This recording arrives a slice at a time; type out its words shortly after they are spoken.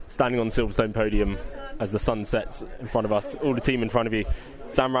standing on the Silverstone podium as the sun sets in front of us, all the team in front of you.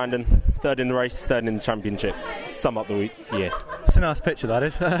 Sam Randon, third in the race, third in the championship. Sum up the year. It's a nice picture, that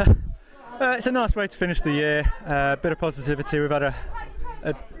is. It's a nice way to finish the year. A bit of positivity. We've had a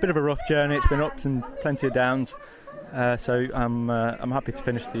bit of a rough journey. It's been ups and plenty of downs. So I'm happy to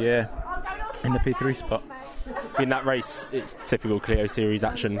finish the year in the P3 spot. In that race, it's typical Clio Series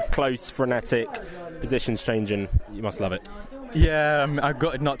action. Close, frenetic, positions changing. You must love it. Yeah, I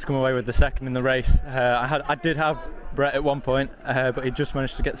got not to come away with the second in the race. I did have Brett at one point, but he just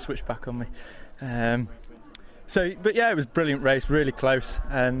managed to get the switch back on me. But yeah, it was a brilliant race, really close,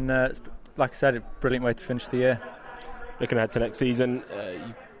 and like I said, a brilliant way to finish the year. Looking ahead to next season,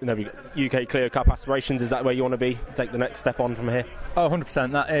 UK Clio Cup aspirations, is that where you want to be? Take the next step on from here? Oh,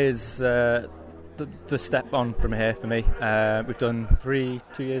 100%. That is the step on from here for me. We've done 2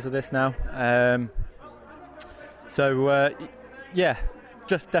 years of this now.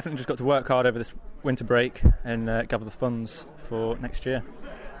 Definitely just got to work hard over this winter break and gather the funds for next year.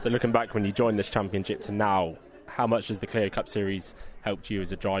 So looking back when you joined this championship to now, how much has the Clio Cup Series helped you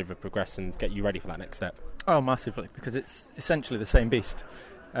as a driver progress and get you ready for that next step? Oh, massively, because it's essentially the same beast.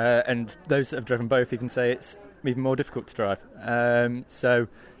 And those that have driven both even say it's even more difficult to drive. I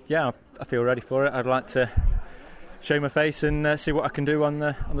feel ready for it. I'd like to show my face and see what I can do on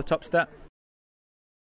the top step.